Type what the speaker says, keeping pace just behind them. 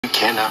You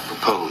cannot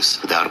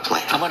propose without a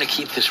plan. I'm going to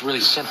keep this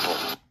really simple.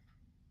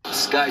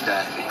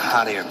 Skydiving.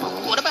 Hot air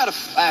balloon. What about a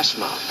flash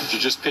mob?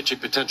 You're just pitching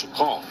potential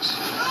calls.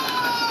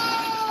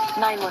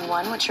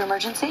 911, what's your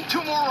emergency?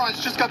 2 morons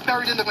just got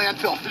buried in the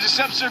landfill. There's a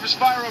subsurface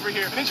fire over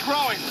here, and it's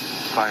growing.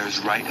 Fire's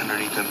right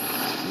underneath them.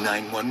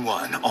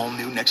 911, all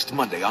new next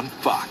Monday on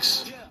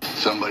Fox.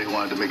 Somebody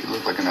wanted to make it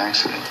look like an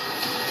accident.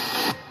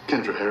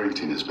 Kendra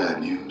Harrington is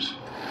bad news.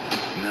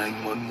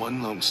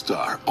 911 Lone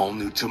Star, all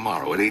new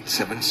tomorrow at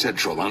 8/7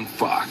 Central on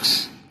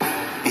Fox.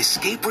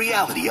 Escape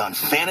reality on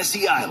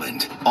Fantasy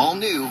Island. All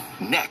new,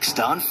 next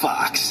on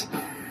Fox.